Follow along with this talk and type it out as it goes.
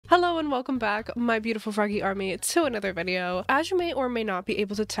Hello and welcome back, my beautiful froggy army, to another video. As you may or may not be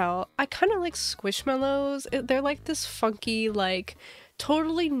able to tell, I kind of like Squishmallows. They're like this funky, like,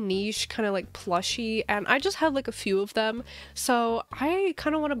 totally niche kind of like plushie, and I just have like a few of them, so I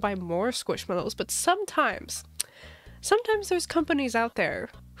kind of want to buy more Squishmallows, but sometimes there's companies out there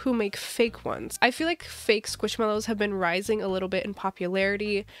who make fake ones. I feel like fake Squishmallows have been rising a little bit in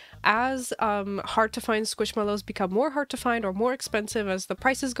popularity as hard to find Squishmallows become more hard to find or more expensive, as the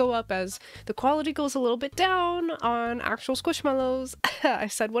prices go up, as the quality goes a little bit down on actual Squishmallows. I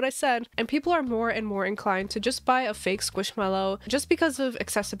said what I said, and people are more and more inclined to just buy a fake Squishmallow just because of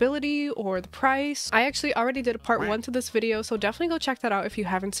accessibility or the price. I actually already did a part 1 to this video, so definitely go check that out if you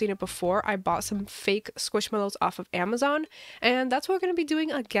haven't seen it before. I bought some fake Squishmallows off of Amazon, and that's what we're going to be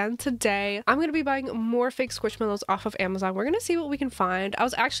doing again today. I'm going to be buying more fake Squishmallows off of Amazon. We're going to see what we can find. I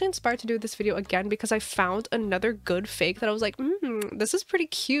was actually inspired to do this video again because I found another good fake that I was like, this is pretty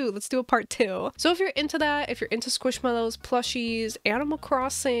cute. Let's do a part 2. So if you're into that, if you're into Squishmallows, plushies, Animal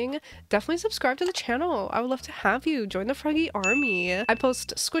Crossing, definitely subscribe to the channel. I would love to have you join the Froggy Army. I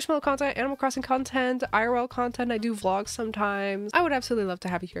post Squishmallow content, Animal Crossing content, IRL content. I do vlogs sometimes. I would absolutely love to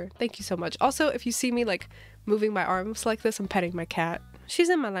have you here. Thank you so much. Also, if you see me like moving my arms like this, I'm petting my cat. She's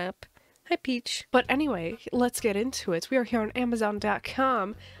in my lap. Hi, Peach. But anyway, let's get into it. We are here on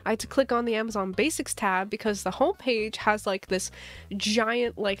Amazon.com. I had to click on the Amazon Basics tab because the homepage has like this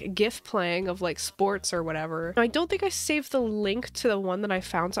giant like GIF playing of like sports or whatever. Now, I don't think I saved the link to the one that I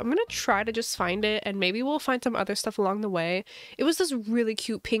found, so I'm gonna try to just find it, and maybe we'll find some other stuff along the way. It was this really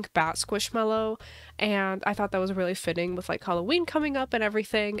cute pink bat Squishmallow, and I thought that was really fitting with like Halloween coming up and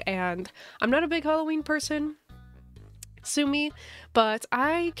everything, and I'm not a big Halloween person. Sue me, but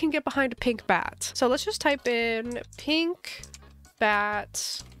I can get behind a pink bat. So let's just type in pink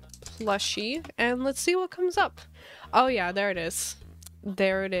bat plushie and let's see what comes up. Oh yeah, there it is.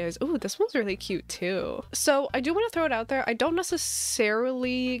 There it is. Ooh, this one's really cute too. So I do want to throw it out there. I don't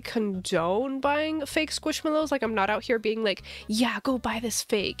necessarily condone buying fake Squishmallows. Like, I'm not out here being like, yeah, go buy this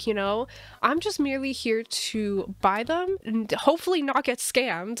fake, you know? I'm just merely here to buy them and hopefully not get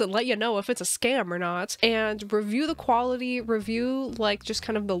scammed and let you know if it's a scam or not, and review the quality, review like just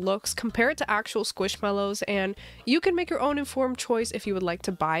kind of the looks, compare it to actual Squishmallows, and you can make your own informed choice if you would like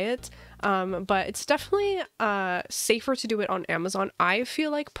to buy it. But it's definitely safer to do it on Amazon. I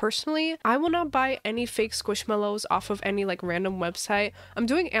feel like personally, I will not buy any fake Squishmallows off of any like random website. I'm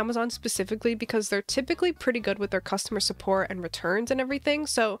doing Amazon specifically because they're typically pretty good with their customer support and returns and everything.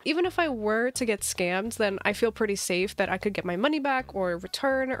 So even if I were to get scammed, then I feel pretty safe that I could get my money back or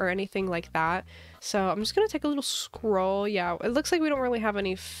return or anything like that. So I'm just gonna take a little scroll. Yeah, it looks like we don't really have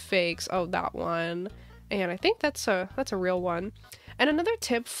any fakes. Oh, that one. And I think that's a real one. And another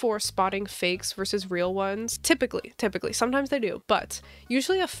tip for spotting fakes versus real ones, typically, sometimes they do, but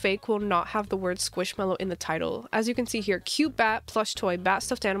usually a fake will not have the word Squishmallow in the title. As you can see here, cute bat, plush toy, bat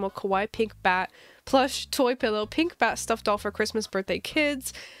stuffed animal, kawaii pink bat, plush toy pillow, pink bat stuffed doll for Christmas birthday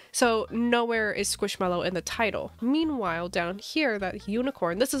kids. So nowhere is Squishmallow in the title. Meanwhile, down here, that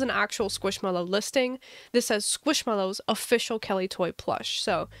unicorn, this is an actual Squishmallow listing. This says Squishmallow's official Kelly toy plush.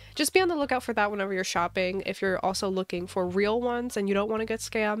 So just be on the lookout for that whenever you're shopping, if you're also looking for real ones and you don't want to get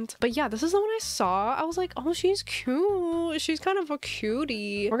scammed. But yeah, this is the one I saw. I was like, oh, she's cute. She's kind of a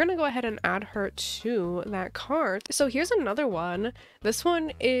cutie. We're gonna go ahead and add her to that cart. So here's another one. This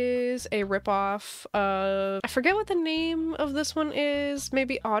one is a ripoff of, I forget what the name of this one is.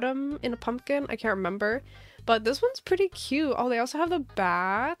 Maybe Autumn in a Pumpkin, I can't remember, but this one's pretty cute. Oh, they also have the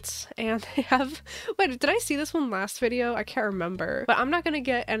bat, and they have, wait, did I see this one last video? I can't remember, but I'm not gonna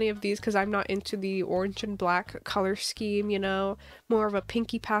get any of these because I'm not into the orange and black color scheme, you know, more of a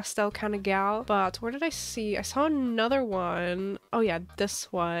pinky pastel kind of gal. But where did I see? I saw another one. Oh yeah,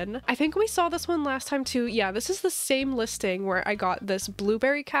 this one. I think we saw this one last time too. Yeah, this is the same listing where I got this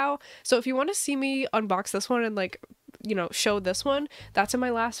blueberry cow. So if you want to see me unbox this one and like, you know, show this one, that's in my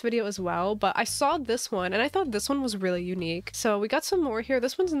last video as well. But I saw this one and I thought this one was really unique. So we got some more here.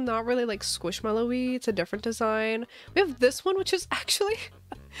 This one's not really like Squishmallow-y, it's a different design. We have this one, which is actually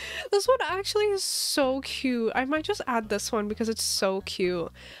this one actually is so cute. I might just add this one because it's so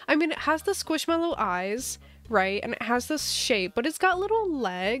cute. I mean, it has the Squishmallow eyes, right? And it has this shape, but it's got little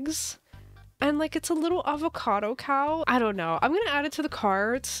legs. And like, it's a little avocado cow. I don't know. I'm gonna add it to the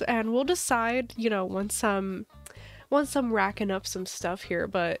cart and we'll decide, you know, once I'm racking up some stuff here.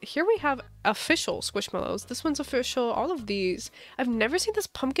 But here we have official Squishmallows. This one's official. All of these. I've never seen this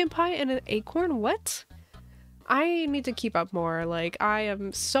pumpkin pie and an acorn. What? I need to keep up more. Like, I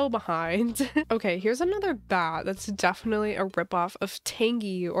am so behind. Okay, here's another bat that's definitely a ripoff of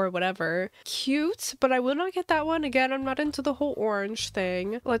Tangy or whatever. Cute, but I will not get that one. Again, I'm not into the whole orange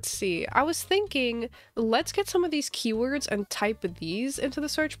thing. Let's see. I was thinking, let's get some of these keywords and type these into the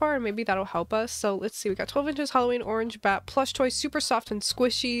search bar, and maybe that'll help us. So let's see. We got 12 inches, Halloween, orange, bat, plush toy, super soft and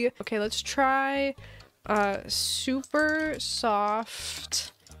squishy. Okay, let's try super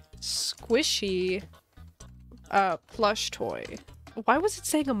soft, squishy plush toy. Why was it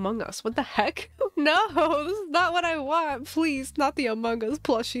saying Among Us? What the heck? No, this is not what I want. Please, not the Among Us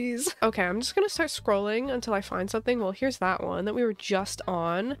plushies. Okay, I'm just gonna start scrolling until I find something. Well, here's that one that we were just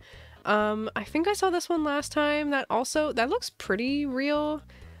on. I think I saw this one last time. That looks pretty real.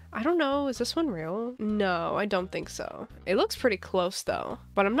 I don't know, is this one real? No, I don't think so. It looks pretty close though,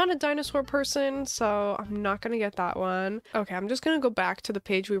 but I'm not a dinosaur person, so I'm not gonna get that one. Okay, I'm just gonna go back to the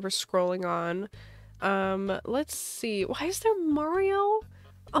page we were scrolling on. Let's see. Why is there Mario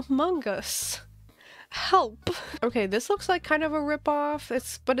Among Us? Help. Okay, this looks like kind of a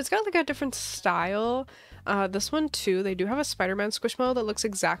ripoff. But it's got like a different style. This one too, they do have a Spider-Man Squishmallow that looks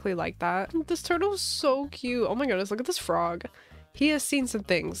exactly like that. This turtle is so cute. Oh my goodness, look at this frog. He has seen some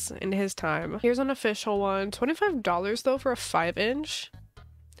things in his time. Here's an official one. $25 though for a 5-inch.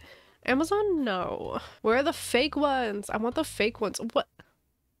 Amazon, no. Where are the fake ones? I want the fake ones. What?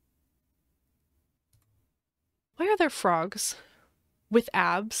 Why are there frogs with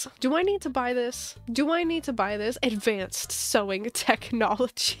abs? Do I need to buy this? Do I need to buy this? Advanced sewing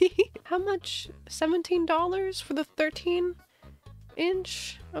technology. How much? $17 for the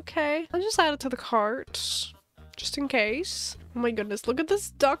 13-inch? Okay. I'll just add it to the cart. Just in case. Oh my goodness, look at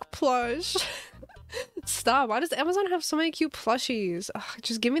this duck plush. Stop. Why does Amazon have so many cute plushies? Ugh,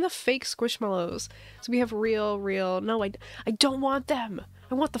 just give me the fake Squishmallows. So we have real. No, I don't want them.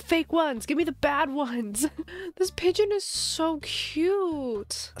 I want the fake ones. Give me the bad ones. This pigeon is so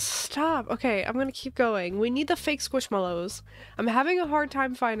cute. Stop. Okay, I'm gonna keep going. We need the fake Squishmallows. I'm having a hard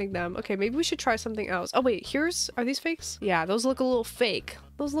time finding them. Okay, maybe we should try something else. Oh wait, are these fakes? Yeah, those look a little fake.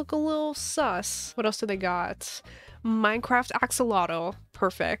 Those look a little sus. What else do they got? Minecraft axolotl.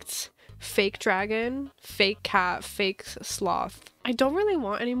 Perfect. Fake dragon, fake cat, fake sloth. I don't really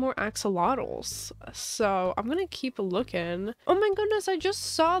want any more axolotls, so I'm gonna keep looking. Oh my goodness, I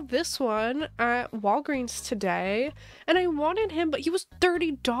just saw this one at Walgreens today, and I wanted him, but he was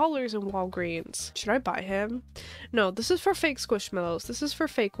 $30 in Walgreens. Should I buy him? No, this is for fake Squishmallows. This is for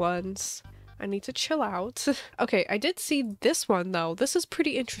fake ones. I need to chill out. Okay, I did see this one though. This is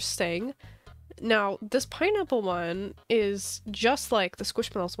pretty interesting. Now, this pineapple one is just like the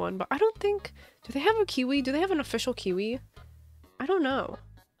Squishmallows one, but I don't think... Do they have a kiwi? Do they have an official kiwi? I don't know.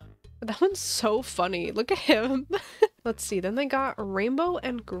 That one's so funny. Look at him. Let's see. Then they got rainbow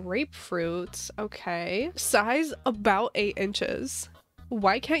and grapefruit. Okay. Size about 8 inches.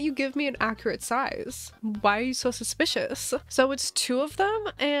 Why can't you give me an accurate size? Why are you so suspicious? So it's 2 of them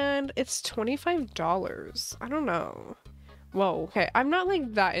and it's $25. I don't know. Whoa, okay, I'm not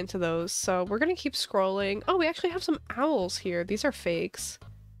like that into those, so we're gonna keep scrolling. Oh, we actually have some owls here. These are fakes.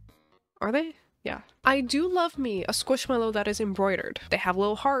 Are they? Yeah. I do love me a Squishmallow that is embroidered. They have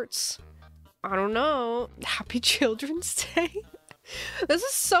little hearts. I don't know. Happy Children's Day? This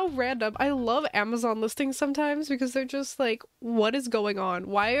is so random. I love Amazon listings sometimes because they're just like, what is going on?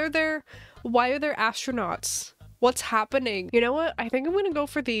 Why are there astronauts? What's happening? You know what? I think I'm gonna go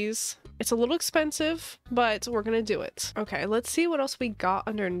for these. It's a little expensive, but we're gonna do it. Okay, let's see what else we got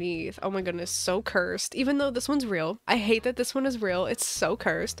underneath. Oh my goodness, so cursed. Even though this one's real. I hate that this one is real. It's so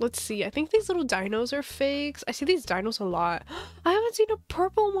cursed. Let's see. I think these little dinos are fakes. I see these dinos a lot. I haven't seen a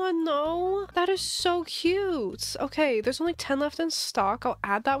purple one though. That is so cute. Okay, there's only 10 left in stock. I'll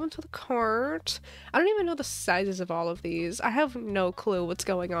add that one to the cart. I don't even know the sizes of all of these. I have no clue what's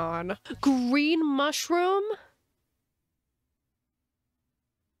going on. Green mushroom?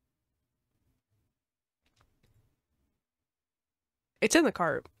 It's in the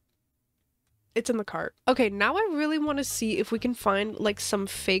cart. It's in the cart. Okay, now I really want to see if we can find like some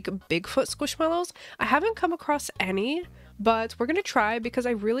fake Bigfoot Squishmallows. I haven't come across any, but we're gonna try because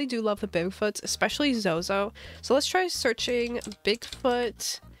I really do love the Bigfoots, especially Zozo. So let's try searching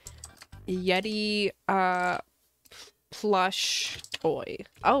Bigfoot Yeti plush toy.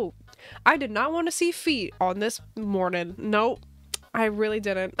 Oh, I did not want to see feet on this morning. Nope. I really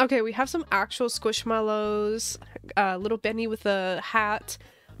didn't. Okay, we have some actual Squishmallows, little Benny with a hat,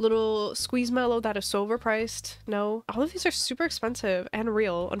 little Squeezemallow that is so overpriced. No, all of these are super expensive and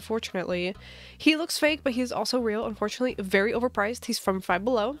real, unfortunately. He looks fake, but he's also real, unfortunately. Very overpriced. He's from Five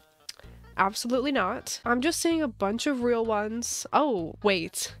Below. Absolutely not. I'm just seeing a bunch of real ones. Oh,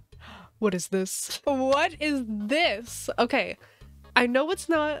 wait. What is this? What is this? Okay, I know it's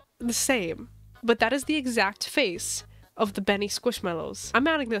not the same, but that is the exact face of the Benny Squishmallows. I'm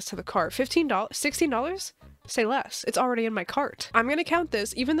adding this to the cart. $15? $16? Say less. It's already in my cart. I'm gonna count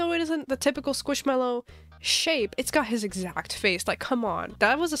this, even though it isn't the typical Squishmallow shape, it's got his exact face. Like, come on.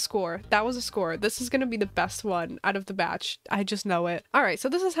 That was a score. That was a score. This is gonna be the best one out of the batch. I just know it. Alright, so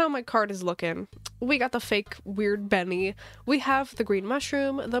this is how my cart is looking. We got the fake weird Benny. We have the green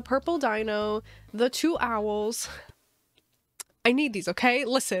mushroom, the purple dino, the 2 owls. I need these, okay?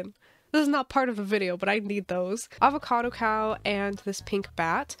 Listen. This is not part of the video, but I need those. Avocado cow and this pink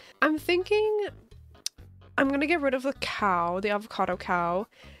bat. I'm thinking I'm gonna get rid of the cow, the avocado cow,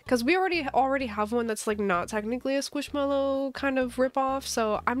 because we already have one that's like not technically a Squishmallow kind of ripoff,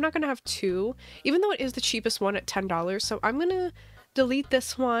 so I'm not gonna have 2, even though it is the cheapest one at $10. So I'm gonna delete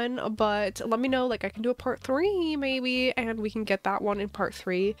this one, but let me know, like I can do a part 3 maybe, and we can get that one in part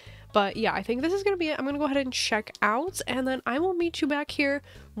 3. But yeah, I think this is gonna be it. I'm gonna go ahead and check out, and then I will meet you back here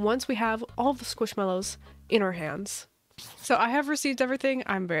once we have all the Squishmallows in our hands. So I have received everything.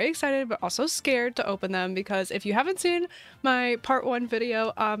 I'm very excited, but also scared to open them, because if you haven't seen my part 1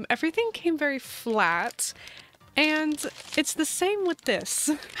 video, everything came very flat. And it's the same with this.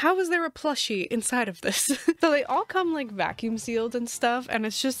 How is there a plushie inside of this? So they all come like vacuum sealed and stuff, and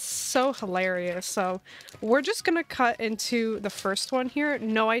it's just so hilarious. So we're just gonna cut into the first one here.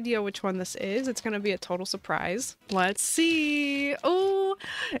 No idea which one this is. It's gonna be a total surprise. Let's see. Oh,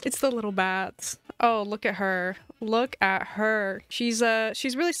 it's the little bat. Oh, look at her. Look at her. She's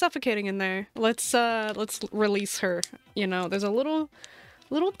really suffocating in there. Let's release her. You know, there's a little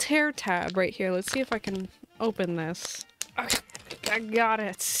tear tab right here. Let's see if I can open this. Okay, I got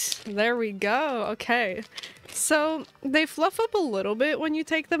it. There we go. Okay. So they fluff up a little bit when you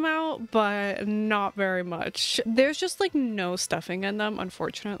take them out, but not very much. There's just like no stuffing in them,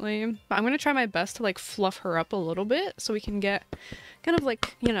 unfortunately. But I'm gonna try my best to like fluff her up a little bit so we can get kind of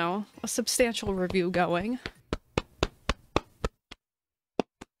like, you know, a substantial review going.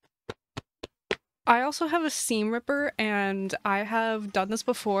 I also have a seam ripper, and I have done this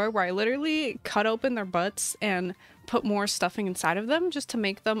before where I literally cut open their butts and put more stuffing inside of them just to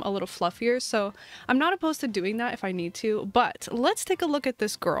make them a little fluffier. So I'm not opposed to doing that if I need to, but let's take a look at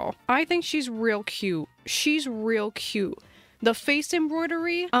this girl. I think she's real cute. She's real cute. The face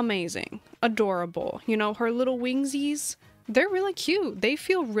embroidery, amazing, adorable. You know, her little wingsies, they're really cute. They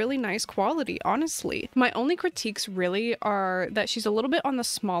feel really nice quality, honestly. My only critiques really are that she's a little bit on the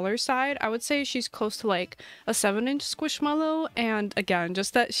smaller side. I would say she's close to like a 7-inch Squishmallow, and again,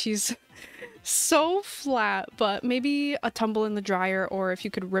 just that she's so flat, but maybe a tumble in the dryer, or if you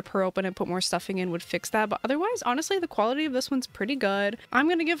could rip her open and put more stuffing in, would fix that. But otherwise, honestly, the quality of this one's pretty good. I'm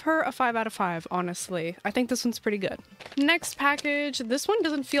gonna give her a 5 out of 5, honestly. I think this one's pretty good. Next package. This one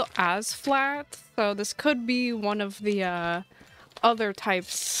doesn't feel as flat, so this could be one of the other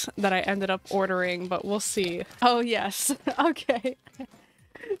types that I ended up ordering, but we'll see. Oh yes. Okay.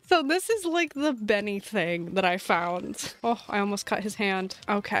 So this is like the Benny thing that I found. Oh, I almost cut his hand.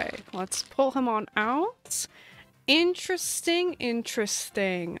 Okay, let's pull him on out. Interesting,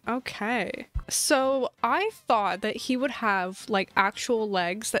 interesting. Okay. So I thought that he would have like actual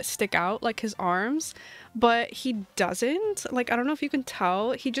legs that stick out like his arms, but he doesn't. Like, I don't know if you can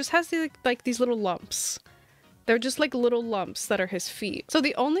tell. He just has like these little lumps. They're just like little lumps that are his feet. So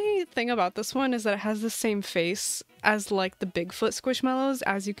the only thing about this one is that it has the same face as like the Bigfoot Squishmallows,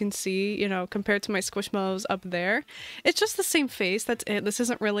 as you can see, you know, compared to my Squishmallows up there. It's just the same face, that's it. This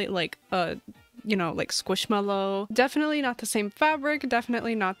isn't really like a, you know, like Squishmallow. Definitely not the same fabric,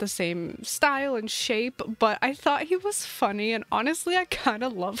 definitely not the same style and shape, but I thought he was funny, and honestly, I kind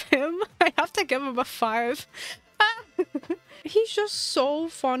of love him. I have to give him a 5. He's just so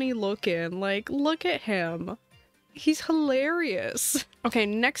funny looking. Like, look at him. He's hilarious. Okay,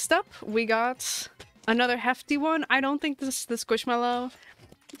 next up, we got another hefty one. I don't think this is the Squishmallow.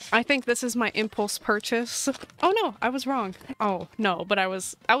 I think this is my impulse purchase. Oh no, I was wrong. Oh no, but I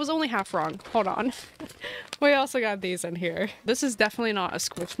was only half wrong. Hold on. We also got these in here. This is definitely not a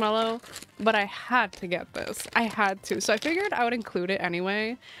Squishmallow, but I had to get this. I had to. So I figured I would include it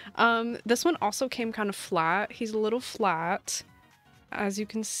anyway. This one also came kind of flat. He's a little flat, as you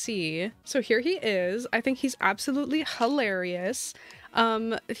can see. So here he is. I think he's absolutely hilarious.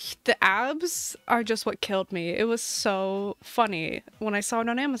 The abs are just what killed me. It was so funny when I saw it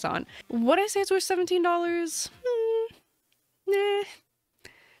on Amazon. Would I say it's worth $17?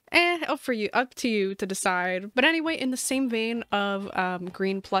 Up to you to decide. But anyway, in the same vein of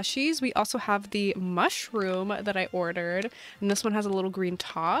green plushies, we also have the mushroom that I ordered, and this one has a little green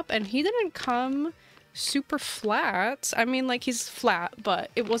top, and he didn't come super flat. I mean, like, he's flat,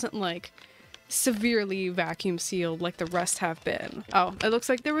 but it wasn't like severely vacuum sealed like the rest have been. Oh, it looks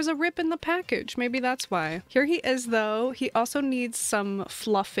like there was a rip in the package. Maybe that's why. Here he is though. He also needs some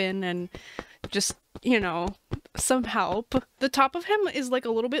fluffing and just, you know, some help. The top of him is like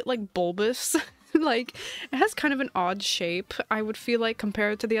a little bit like bulbous. Like, it has kind of an odd shape, I would feel like,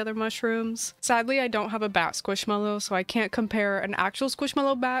 compared to the other mushrooms. Sadly, I don't have a bat squishmallow, so I can't compare an actual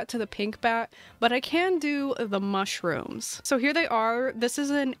squishmallow bat to the pink bat, but I can do the mushrooms. So here they are. This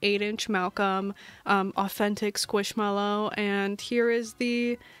is an 8-inch Malcolm authentic squishmallow, and here is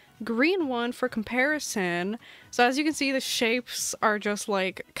the green one for comparison. So as you can see, the shapes are just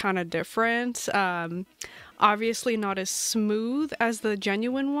like kind of different. Obviously not as smooth as the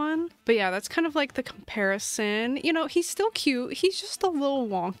genuine one, but yeah, that's kind of like the comparison. You know, he's still cute. He's just a little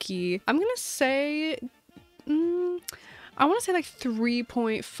wonky. I'm gonna say, I want to say like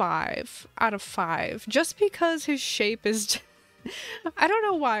 3.5 out of 5, just because his shape is I don't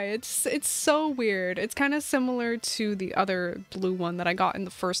know why, it's so weird. It's kind of similar to the other blue one that I got in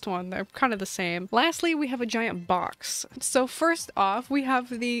the first one. They're kind of the same. Lastly, we have a giant box. So first off, we have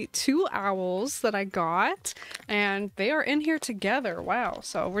the 2 owls that I got, and they are in here together. Wow.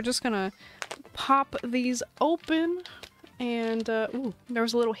 So we're just gonna pop these open, and ooh, there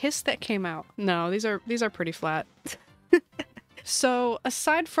was a little hiss that came out. No, these are pretty flat. So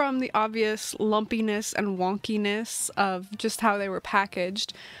aside from the obvious lumpiness and wonkiness of just how they were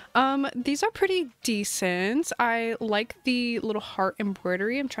packaged, these are pretty decent. I like the little heart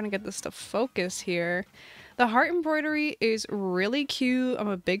embroidery. I'm trying to get this to focus here. The heart embroidery is really cute. I'm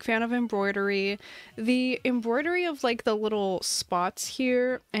a big fan of embroidery. The embroidery of like the little spots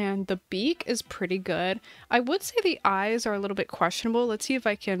here and the beak is pretty good. I would say the eyes are a little bit questionable. Let's see if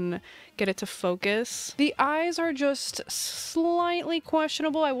I can get it to focus. The eyes are just slightly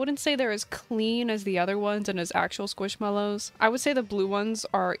questionable. I wouldn't say they're as clean as the other ones and as actual Squishmallows. I would say the blue ones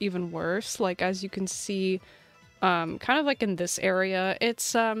are even worse. Like, as you can see, kind of like in this area,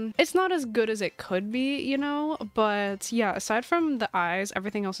 it's not as good as it could be, you know, but yeah, aside from the eyes,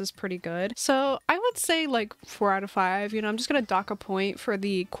 everything else is pretty good. So I would say like 4 out of 5. You know, I'm just gonna dock a point for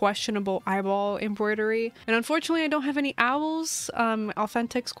the questionable eyeball embroidery, and unfortunately I don't have any owls,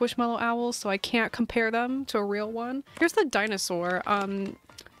 authentic Squishmallow owls, so I can't compare them to a real one. Here's the dinosaur.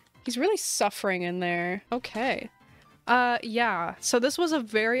 He's really suffering in there. Okay. Yeah, so this was a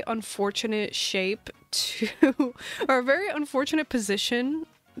very unfortunate shape to, or a very unfortunate position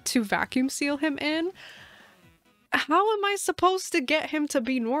to vacuum seal him in. How am I supposed to get him to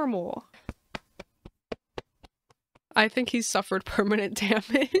be normal? I think he's suffered permanent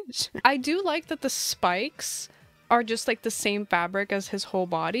damage. I do like that the spikes are just like the same fabric as his whole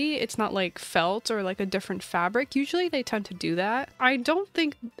body. It's not like felt or like a different fabric. Usually they tend to do that. I don't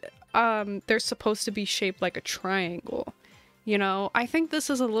think they're supposed to be shaped like a triangle. You know, I think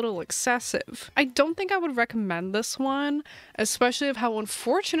this is a little excessive. I don't think I would recommend this one, especially of how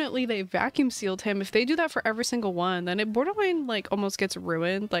unfortunately they vacuum sealed him. If they do that for every single one, then it borderline like almost gets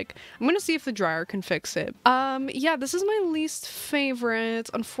ruined. Like, I'm gonna see if the dryer can fix it. Yeah, this is my least favorite,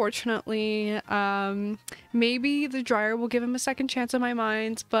 unfortunately. Maybe the dryer will give him a second chance in my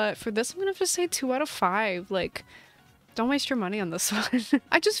mind, but for this I'm gonna just say 2 out of 5. Like, don't waste your money on this one.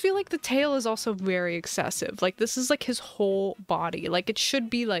 I just feel like the tail is also very excessive. Like, this is like his whole body. Like, it should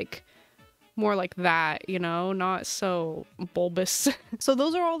be like more like that, you know, not so bulbous. So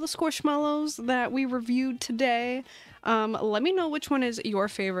those are all the Squishmallows that we reviewed today. Let me know which one is your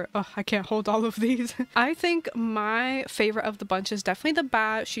favorite. Oh, I can't hold all of these. I think my favorite of the bunch is definitely the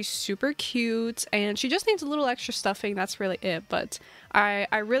bat. She's super cute and she just needs a little extra stuffing. That's really it. But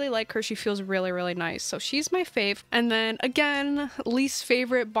I really like her. She feels really, really nice. So she's my fave. And then again, least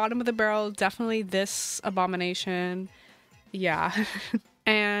favorite, bottom of the barrel, definitely this abomination. Yeah.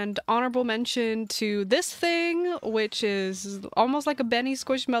 And honorable mention to this thing, which is almost like a Benny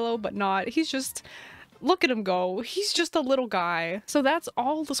Squishmallow, but not. He's just... Look at him go. He's just a little guy. So that's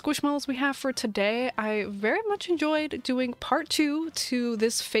all the Squishmallows we have for today. I very much enjoyed doing part 2 to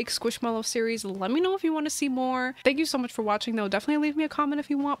this fake Squishmallow series. Let me know if you want to see more. Thank you so much for watching though. Definitely leave me a comment if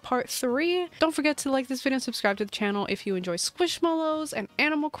you want part 3. Don't forget to like this video and subscribe to the channel if you enjoy Squishmallows and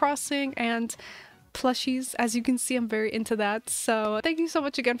Animal Crossing and plushies. As you can see, I'm very into that. So thank you so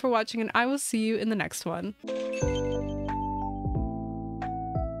much again for watching and I will see you in the next one.